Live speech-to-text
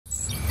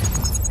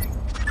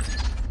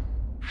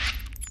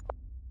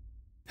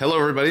Hello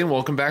everybody and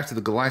welcome back to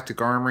the Galactic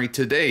Armory.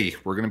 Today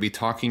we're going to be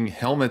talking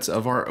helmets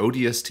of our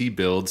ODST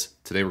builds.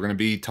 Today we're going to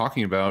be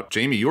talking about,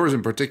 Jamie, yours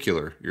in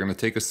particular. You're going to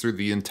take us through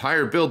the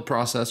entire build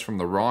process from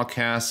the raw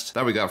cast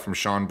that we got from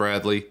Sean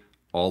Bradley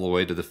all the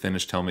way to the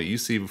finished helmet you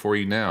see before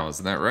you now.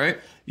 Isn't that right?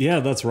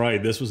 Yeah, that's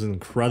right. This was an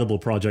incredible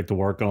project to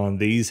work on.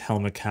 These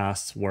helmet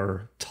casts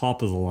were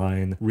top of the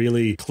line,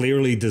 really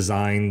clearly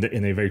designed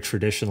in a very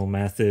traditional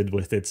method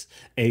with its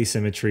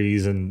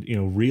asymmetries and,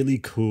 really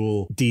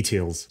cool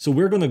details. So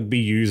we're going to be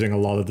using a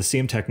lot of the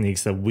same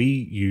techniques that we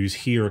use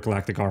here at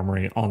Galactic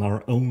Armory on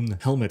our own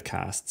helmet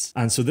casts.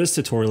 And so this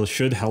tutorial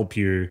should help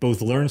you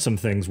both learn some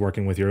things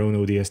working with your own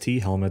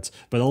ODST helmets,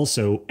 but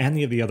also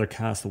any of the other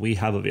casts that we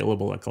have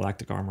available at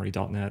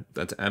galacticarmory.net.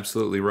 That's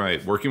absolutely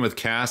right. Working with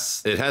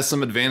casts, it has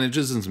some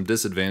advantages and some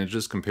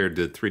disadvantages compared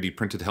to 3D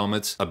printed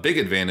helmets. A big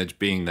advantage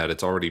being that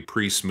it's already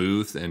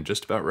pre-smoothed and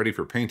just about ready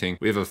for painting.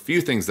 We have a few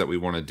things that we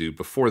want to do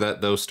before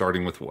that though,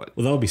 starting with what?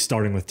 Well, that'll be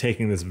starting with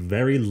taking this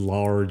very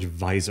large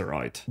visor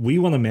out. We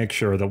want to make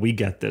sure that we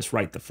get this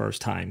right the first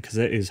time because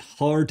it is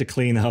hard to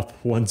clean up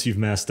once you've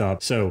messed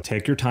up. So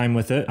take your time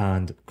with it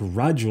and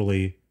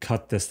gradually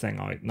cut this thing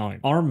out. Now,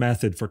 our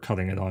method for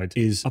cutting it out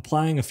is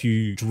applying a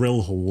few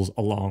drill holes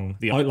along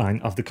the outline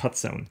of the cut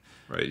zone.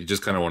 Right, you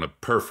just kind of want to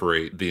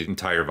perforate the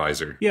entire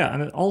visor. Yeah,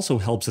 and it also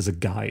helps as a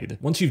guide.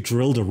 Once you've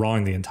drilled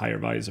around the entire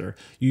visor,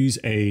 use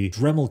a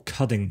Dremel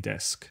cutting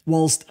disc.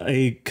 Whilst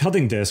a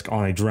cutting disc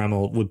on a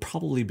Dremel would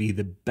probably be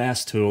the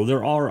best tool,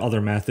 there are other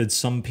methods.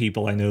 Some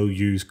people I know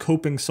use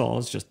coping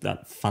saws, just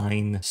that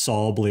fine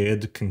saw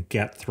blade can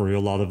get through a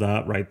lot of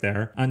that right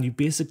there. And you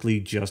basically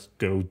just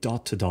go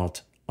dot to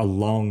dot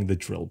along the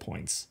drill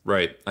points.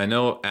 Right. I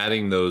know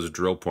adding those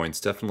drill points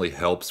definitely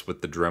helps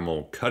with the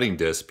Dremel cutting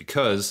disc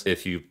because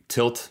if you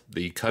tilt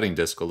the cutting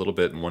disc a little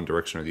bit in one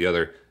direction or the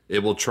other,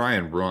 it will try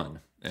and run.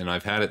 And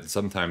I've had it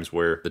sometimes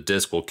where the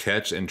disc will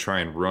catch and try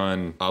and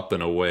run up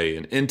and away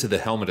and into the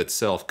helmet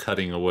itself,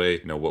 cutting away,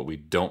 what we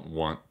don't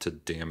want to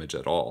damage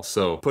at all.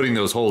 So putting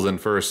those holes in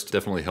first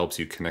definitely helps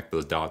you connect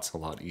those dots a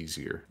lot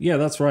easier. Yeah,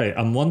 that's right.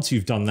 And once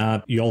you've done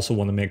that, you also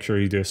want to make sure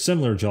you do a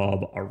similar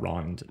job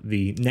around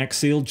the neck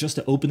seal just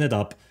to open it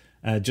up.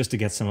 Just to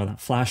get some of that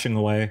flashing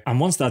away. And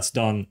once that's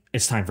done,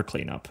 it's time for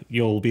cleanup.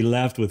 You'll be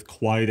left with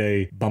quite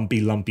a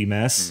bumpy, lumpy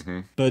mess,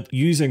 but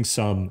using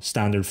some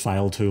standard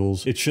file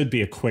tools, it should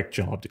be a quick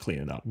job to clean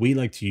it up. We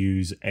like to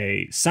use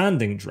a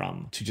sanding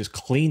drum to just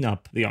clean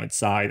up the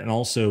outside and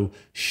also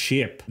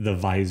shape the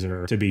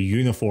visor to be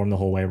uniform the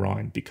whole way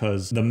around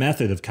because the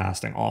method of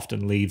casting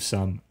often leaves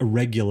some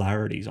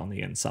irregularities on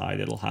the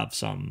inside. It'll have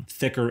some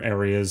thicker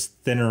areas,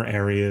 thinner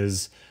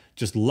areas,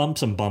 just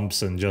lumps and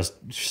bumps and just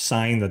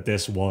sign that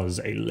this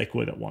was a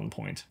liquid at one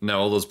point. Now,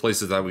 all those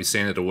places that we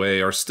sanded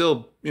away are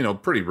still,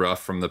 pretty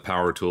rough from the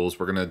power tools.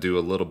 We're going to do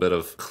a little bit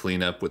of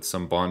cleanup with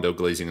some Bondo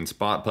glazing and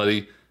spot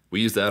putty.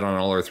 We use that on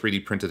all our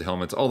 3D printed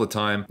helmets all the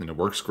time, and it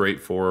works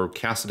great for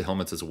casted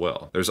helmets as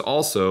well. There's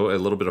also a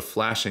little bit of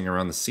flashing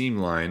around the seam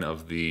line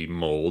of the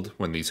mold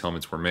when these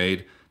helmets were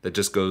made that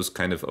just goes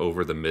kind of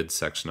over the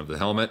midsection of the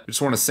helmet. We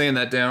just want to sand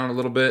that down a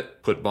little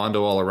bit, put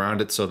Bondo all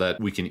around it so that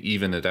we can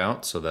even it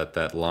out so that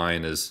that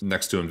line is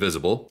next to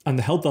invisible. And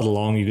to help that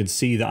along, you can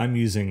see that I'm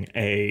using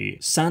a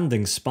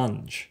sanding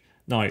sponge.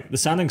 Now, the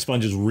sanding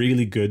sponge is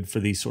really good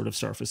for these sort of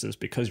surfaces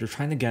because you're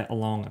trying to get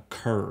along a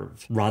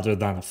curve rather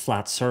than a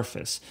flat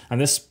surface. And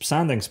this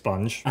sanding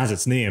sponge, as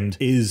it's named,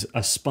 is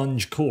a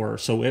sponge core,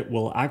 so it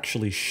will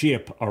actually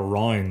shape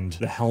around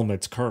the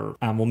helmet's curve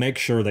and will make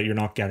sure that you're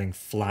not getting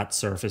flat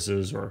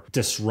surfaces or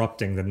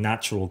disrupting the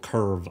natural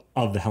curve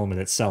of the helmet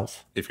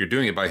itself. If you're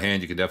doing it by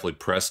hand, you can definitely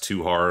press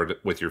too hard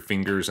with your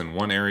fingers in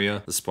one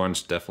area. The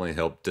sponge definitely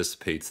helps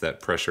dissipate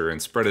that pressure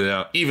and spread it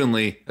out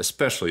evenly,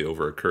 especially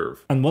over a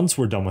curve. And once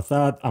we're done with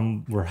that,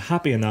 we're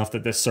happy enough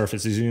that this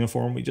surface is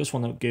uniform. We just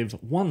want to give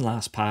one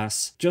last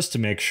pass just to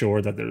make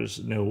sure that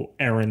there's no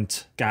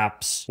errant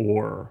gaps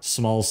or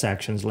small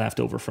sections left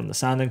over from the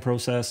sanding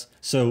process.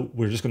 So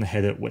we're just going to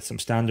hit it with some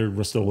standard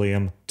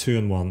Rust-Oleum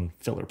 2-in-1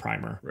 filler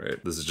primer.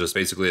 Right. This is just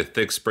basically a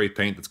thick spray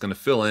paint that's going to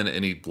fill in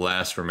any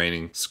last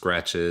remaining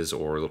scratches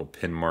or little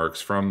pin marks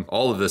from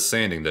all of this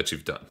sanding that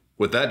you've done.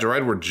 With that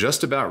dried, we're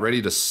just about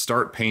ready to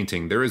start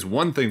painting. There is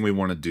one thing we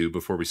want to do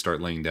before we start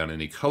laying down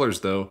any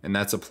colors though, and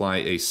that's apply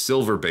a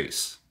silver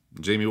base.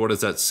 Jamie, what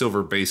is that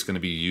silver base going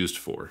to be used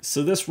for?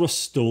 So this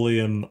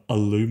Rust-Oleum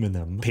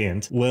aluminum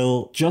paint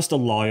will just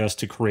allow us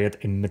to create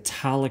a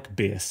metallic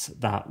base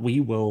that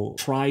we will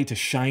try to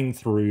shine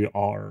through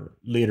our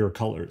later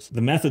colors.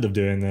 The method of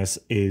doing this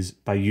is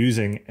by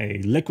using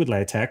a liquid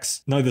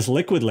latex. Now this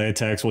liquid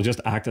latex will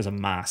just act as a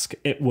mask.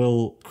 It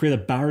will create a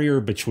barrier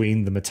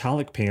between the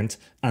metallic paint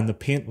and the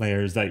paint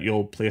layers that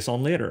you'll place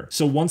on later.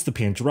 So once the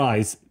paint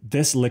dries,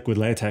 this liquid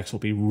latex will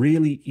be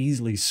really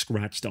easily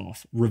scratched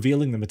off,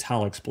 revealing the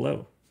metallics below.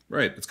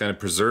 Right, it's kind of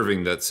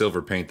preserving that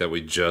silver paint that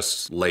we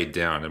just laid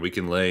down, and we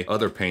can lay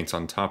other paints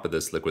on top of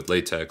this liquid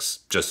latex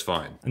just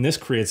fine. And this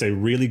creates a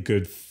really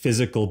good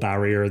physical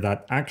barrier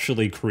that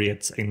actually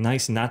creates a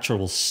nice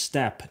natural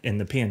step in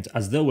the paint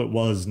as though it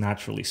was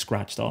naturally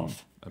scratched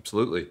off.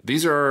 Absolutely.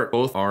 These are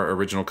both our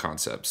original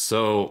concepts,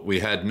 so we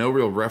had no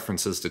real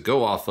references to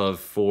go off of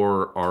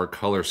for our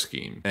color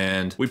scheme,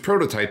 and we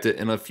prototyped it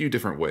in a few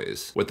different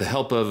ways. With the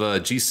help of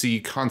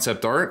GC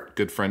Concept Art,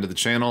 good friend of the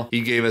channel,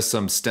 he gave us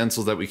some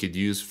stencils that we could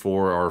use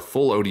for our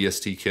full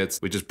ODST kits.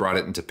 We just brought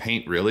it into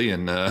paint, really,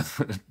 and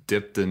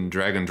dipped and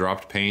drag and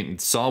dropped paint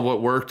and saw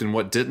what worked and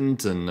what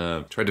didn't,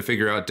 and tried to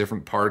figure out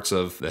different parts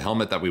of the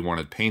helmet that we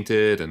wanted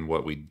painted and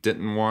what we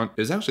didn't want.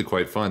 It was actually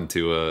quite fun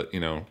to, you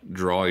know,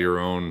 draw your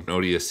own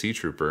ODST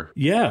trooper.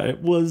 Yeah,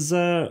 it was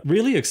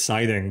really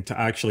exciting to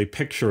actually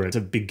picture it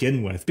to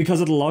begin with,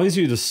 because it allows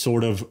you to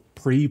sort of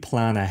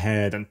pre-plan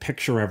ahead and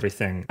picture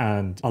everything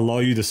and allow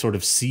you to sort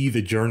of see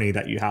the journey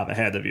that you have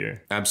ahead of you.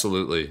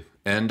 Absolutely.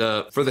 And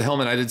for the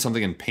helmet, I did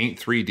something in Paint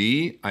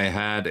 3D. I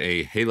had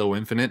a Halo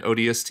Infinite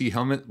ODST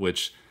helmet,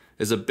 which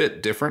is a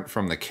bit different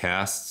from the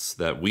casts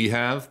that we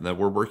have, that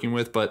we're working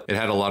with, but it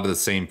had a lot of the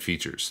same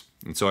features.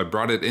 And so I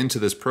brought it into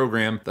this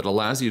program that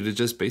allows you to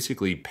just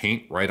basically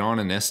paint right on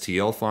an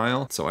STL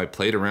file. So I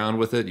played around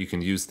with it. You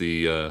can use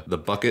the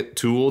bucket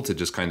tool to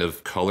just kind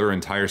of color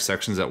entire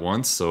sections at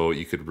once. So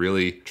you could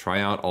really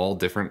try out all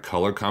different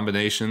color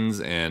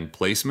combinations and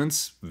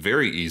placements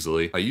very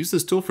easily. I use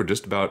this tool for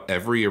just about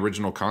every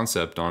original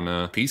concept on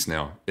a piece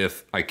now.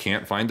 If I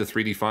can't find a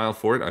 3D file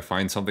for it, I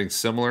find something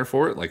similar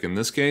for it, like in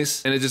this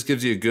case. And it just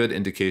gives you a good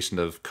indication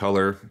of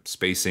color,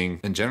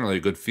 spacing, and generally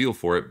a good feel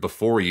for it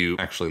before you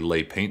actually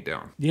lay paint down.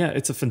 Yeah,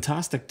 it's a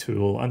fantastic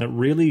tool, and it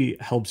really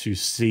helps you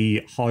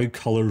see how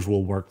colors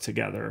will work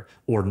together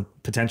or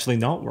potentially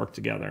not work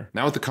together.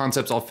 Now with the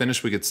concepts all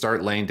finished, we could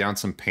start laying down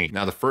some paint.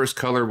 Now the first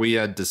color we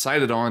had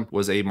decided on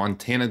was a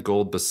Montana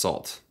Gold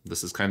Basalt.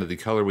 This is kind of the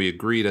color we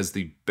agreed as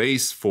the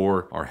base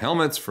for our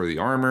helmets, for the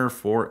armor,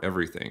 for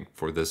everything.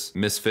 For this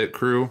Misfit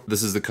crew,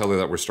 this is the color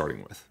that we're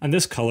starting with. And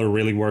this color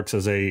really works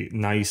as a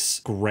nice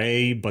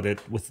gray,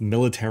 but with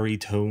military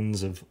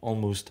tones of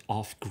almost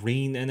off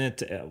green in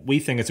it. We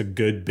think it's a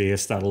good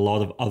base that a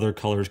lot of other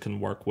colors can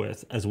work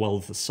with, as well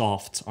as the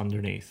softs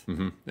underneath.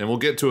 And we'll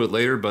get to it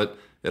later, but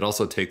it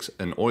also takes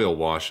an oil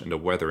wash and a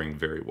weathering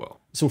very well.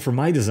 So for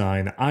my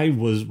design, I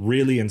was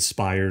really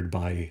inspired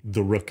by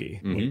the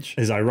Rookie, which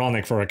is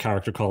ironic for a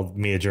character called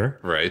Major.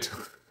 Right.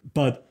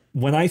 But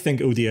when I think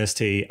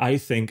ODST, I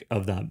think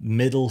of that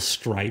middle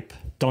stripe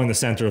down the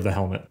center of the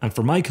helmet. And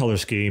for my color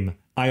scheme,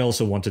 I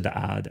also wanted to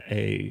add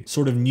a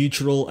sort of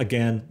neutral,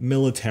 again,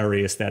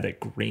 military aesthetic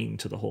green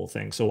to the whole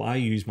thing. So I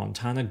use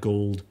Montana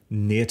Gold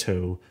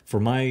NATO for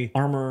my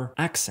armor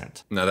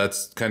accent. Now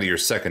that's kind of your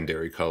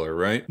secondary color,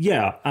 right?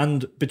 Yeah,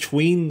 and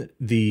between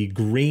the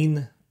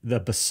green, the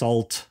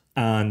basalt,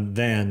 and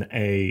then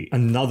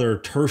another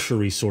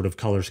tertiary sort of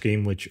color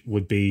scheme, which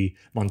would be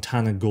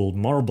Montana Gold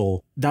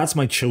Marble. That's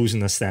my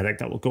chosen aesthetic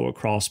that will go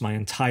across my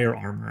entire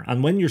armor.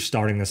 And when you're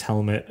starting this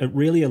helmet, it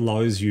really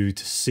allows you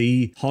to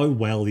see how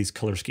well these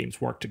color schemes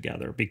work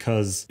together,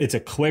 because it's a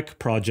quick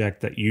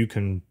project that you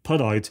can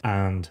put out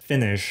and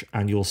finish,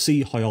 and you'll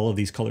see how all of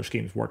these color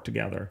schemes work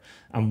together.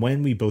 And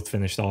when we both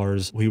finished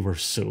ours, we were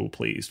so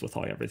pleased with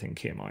how everything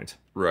came out.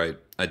 Right.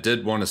 I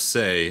did want to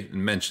say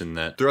and mention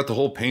that throughout the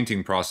whole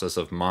painting process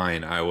of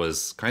mine, I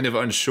was kind of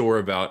unsure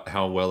about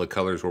how well the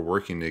colors were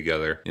working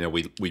together. You know,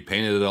 we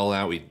painted it all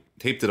out. We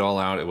taped it all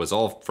out. It was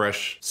all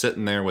fresh,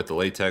 sitting there with the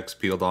latex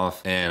peeled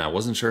off, and I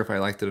wasn't sure if I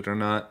liked it or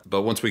not.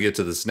 But once we get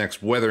to this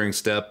next weathering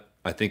step,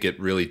 I think it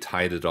really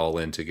tied it all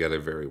in together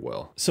very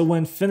well. So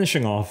when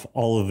finishing off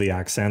all of the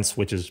accents,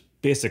 which is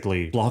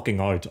basically blocking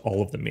out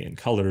all of the main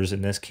colors,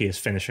 in this case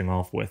finishing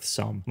off with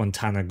some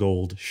Montana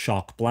Gold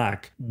Shock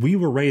Black, we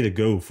were ready to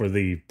go for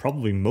the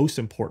probably most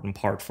important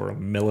part for a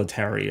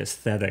military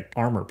aesthetic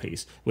armor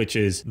piece, which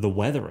is the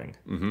weathering.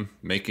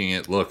 Making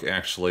it look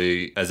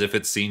actually as if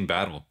it's seen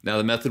battle. Now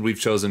the method we've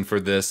chosen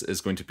for this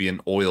is going to be an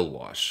oil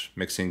wash,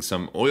 mixing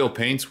some oil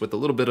paints with a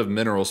little bit of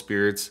mineral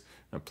spirits,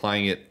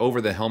 applying it over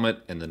the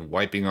helmet and then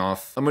wiping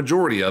off a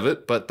majority of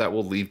it, but that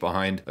will leave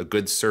behind a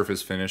good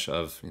surface finish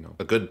of, you know,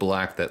 a good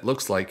black that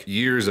looks like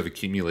years of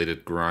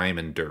accumulated grime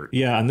and dirt.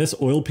 Yeah, and this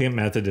oil paint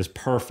method is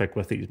perfect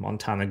with these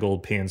Montana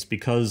Gold paints,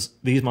 because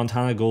these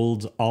Montana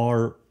Golds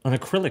are an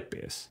acrylic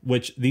base,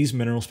 which these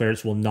mineral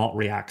spirits will not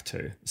react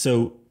to.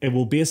 So it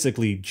will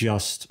basically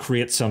just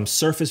create some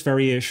surface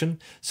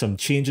variation, some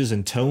changes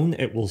in tone.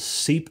 It will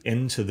seep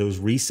into those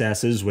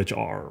recesses, which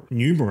are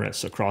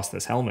numerous across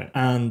this helmet,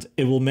 and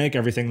it will make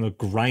everything look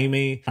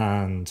grimy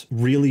and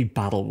really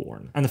battle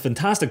worn. And the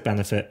fantastic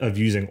benefit of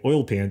using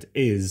oil paint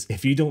is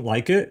if you don't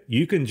like it,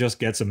 you can just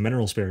get some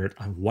mineral spirit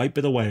and wipe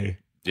it away.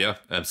 Yeah,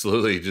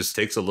 absolutely. It just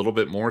takes a little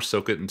bit more,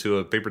 soak it into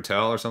a paper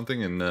towel or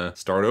something, and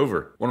start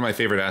over. One of my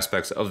favorite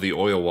aspects of the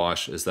oil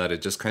wash is that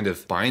it just kind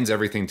of binds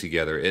everything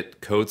together. It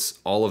coats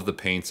all of the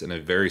paints in a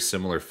very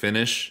similar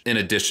finish, in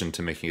addition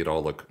to making it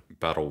all look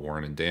battle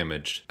worn and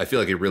damaged. I feel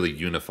like it really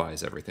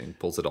unifies everything,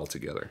 pulls it all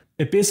together.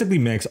 It basically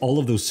makes all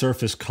of those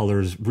surface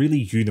colors really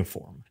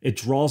uniform. It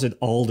draws it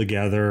all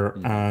together,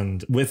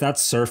 and with that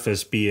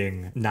surface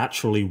being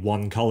naturally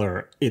one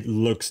color, it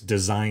looks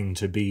designed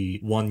to be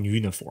one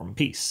uniform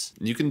piece.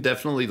 You can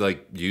definitely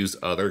like use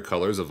other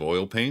colors of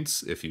oil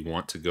paints if you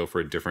want to go for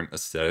a different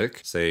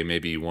aesthetic. Say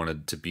maybe you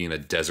wanted to be in a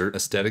desert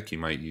aesthetic, you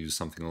might use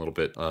something a little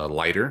bit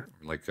lighter,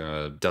 like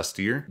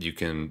dustier. You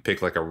can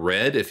pick like a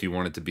red if you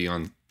wanted to be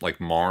on like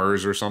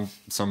Mars or some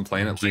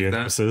planet like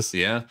that.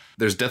 Yeah,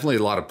 there's definitely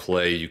a lot of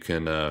play you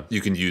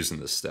can use in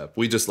this step.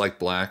 We just like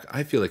black.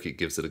 I feel like it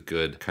gives it a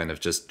good kind of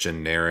just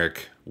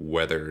generic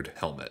weathered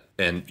helmet.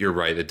 And you're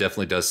right, it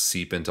definitely does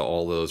seep into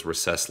all those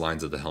recessed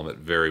lines of the helmet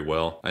very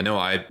well. I know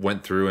I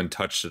went through and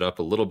touched it up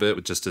a little bit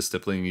with just a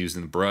stippling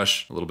using the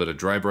brush, a little bit of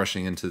dry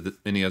brushing into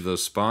any of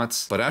those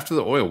spots. But after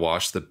the oil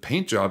wash, the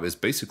paint job is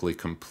basically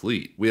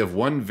complete. We have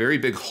one very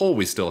big hole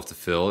we still have to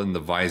fill in the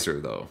visor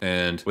though.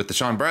 And with the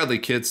Sean Bradley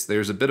kits,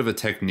 there's a bit of a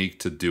technique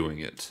to doing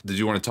it. Did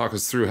you want to talk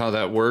us through how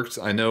that worked?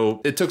 I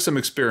know it took some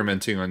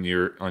experimenting on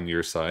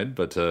your side,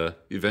 but you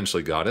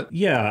eventually got it.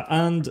 Yeah,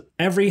 and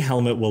every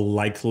helmet will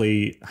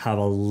likely have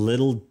a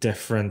little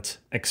different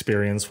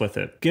experience with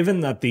it.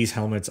 Given that these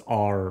helmets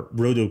are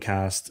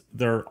rotocast,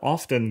 they're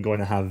often going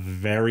to have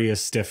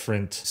various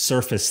different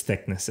surface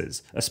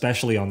thicknesses,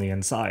 especially on the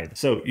inside.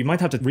 So you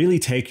might have to really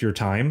take your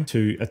time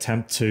to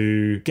attempt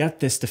to get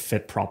this to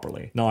fit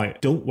properly. Now,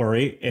 don't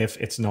worry if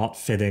it's not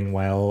fitting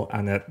well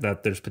and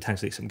that there's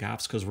potentially some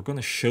gaps, because we're going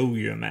to show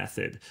you a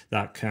method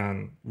that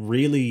can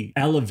really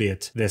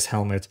elevate this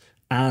helmet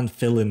and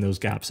fill in those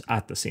gaps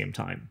at the same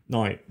time.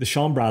 Now, the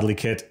Sean Bradley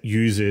kit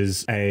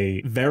uses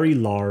a very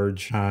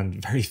large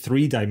and very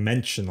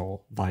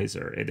three-dimensional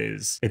visor.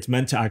 It's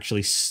meant to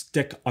actually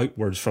stick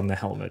outwards from the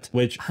helmet,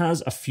 which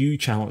has a few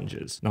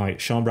challenges. Now,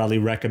 Sean Bradley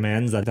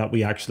recommends that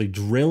we actually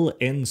drill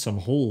in some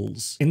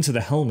holes into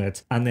the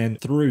helmet and then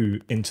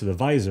through into the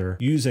visor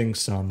using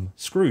some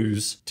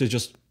screws to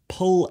just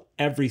pull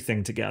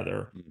everything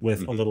together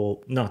with a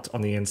little nut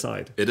on the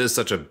inside. It is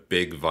such a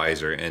big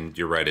visor, and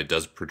you're right, it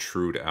does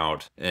protrude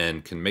out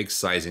and can make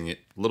sizing it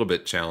a little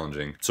bit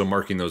challenging. So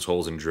marking those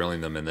holes and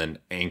drilling them and then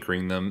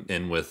anchoring them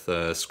in with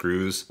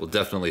screws will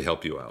definitely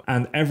help you out.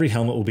 And every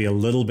helmet will be a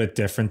little bit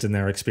different in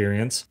their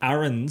experience.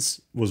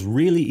 Aaron's was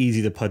really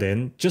easy to put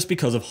in just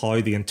because of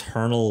how the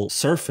internal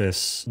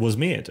surface was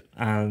made.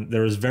 And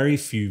there was very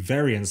few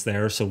variants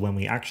there, so when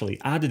we actually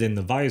added in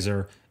the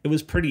visor, it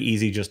was pretty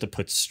easy just to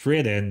put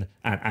straight in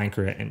and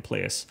anchor it in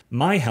place.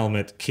 My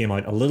helmet came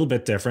out a little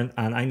bit different,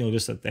 and I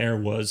noticed that there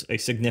was a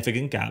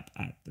significant gap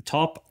at the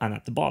top and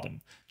at the bottom,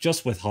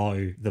 just with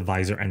how the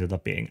visor ended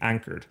up being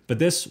anchored. But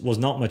this was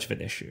not much of an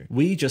issue.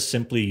 We just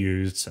simply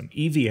used some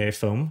EVA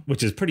foam,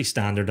 which is pretty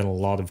standard in a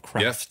lot of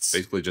crafts. Yes,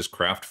 basically just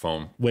craft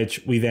foam.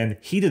 Which we then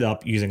heated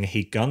up using a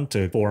heat gun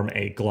to form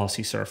a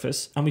glossy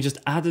surface. And we just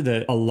added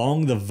it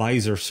along the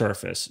visor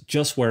surface,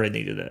 just where it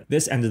needed it.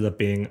 This ended up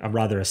being a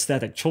rather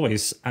aesthetic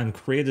choice and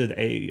created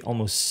a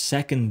almost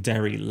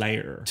secondary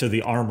layer to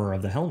the armor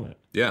of the helmet.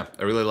 Yeah,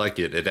 I really like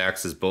it. It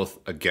acts as both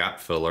a gap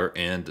filler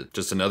and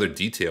just another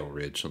detail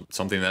ridge,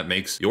 something that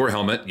makes your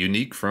helmet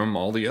unique from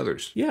all the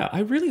others. Yeah, I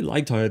really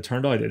liked how it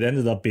turned out. It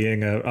ended up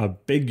being a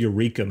big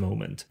eureka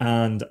moment.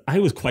 And I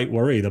was quite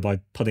worried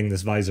about putting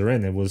this visor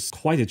in. It was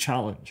quite a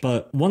challenge.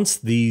 But once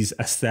these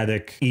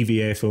aesthetic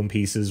EVA foam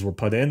pieces were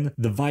put in,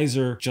 the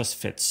visor just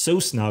fit so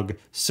snug,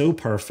 so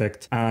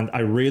perfect. And I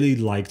really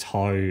liked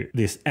how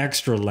this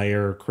extra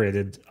layer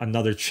created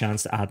another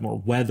chance to add more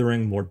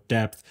weathering, more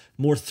depth,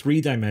 more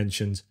 3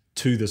 dimensions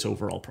to this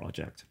overall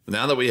project.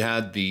 Now that we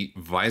had the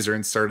visor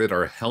inserted,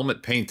 our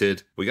helmet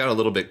painted, we got a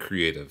little bit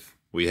creative.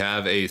 We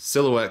have a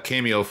Silhouette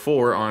Cameo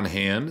 4 on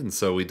hand, and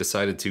so we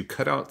decided to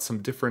cut out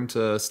some different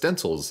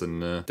stencils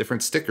and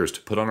different stickers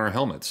to put on our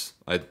helmets.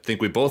 I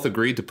think we both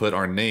agreed to put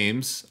our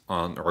names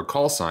on, or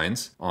call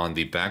signs, on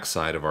the back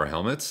side of our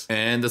helmets,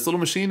 and this little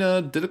machine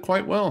did it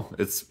quite well.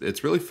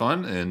 It's really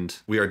fun, and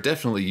we are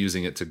definitely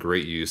using it to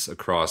great use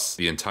across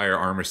the entire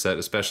armor set,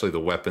 especially the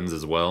weapons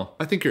as well.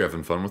 I think you're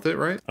having fun with it,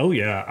 right? Oh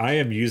yeah, I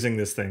am using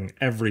this thing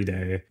every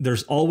day.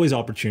 There's always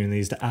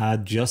opportunities to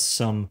add just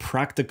some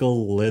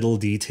practical little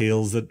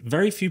details that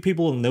very few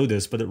people will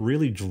notice, but it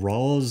really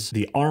draws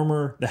the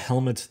armor, the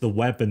helmet, the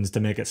weapons to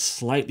make it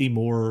slightly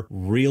more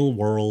real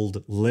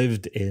world,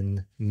 lived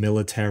in,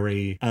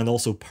 military, and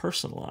also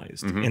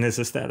personalized in its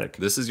aesthetic.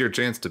 This is your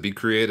chance to be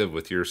creative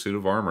with your suit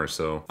of armor,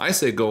 so I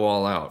say go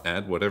all out.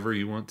 Add whatever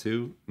you want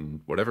to,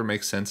 and whatever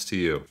makes sense to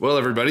you. Well,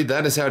 everybody,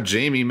 that is how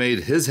Jamie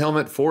made his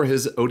helmet for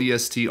his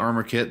ODST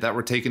armor kit that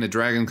we're taking to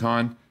Dragon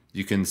Con.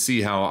 You can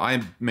see how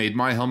I made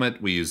my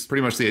helmet. We used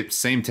pretty much the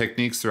same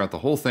techniques throughout the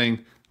whole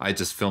thing. I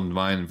just filmed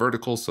mine in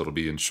vertical, so it'll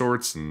be in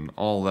shorts and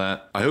all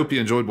that. I hope you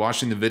enjoyed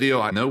watching the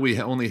video. I know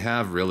we only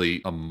have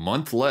really a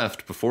month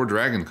left before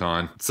Dragon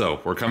Con,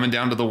 so we're coming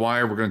down to the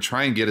wire. We're going to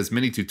try and get as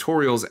many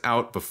tutorials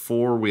out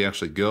before we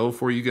actually go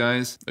for you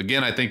guys.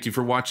 Again, I thank you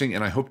for watching,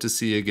 and I hope to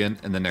see you again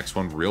in the next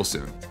one real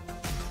soon.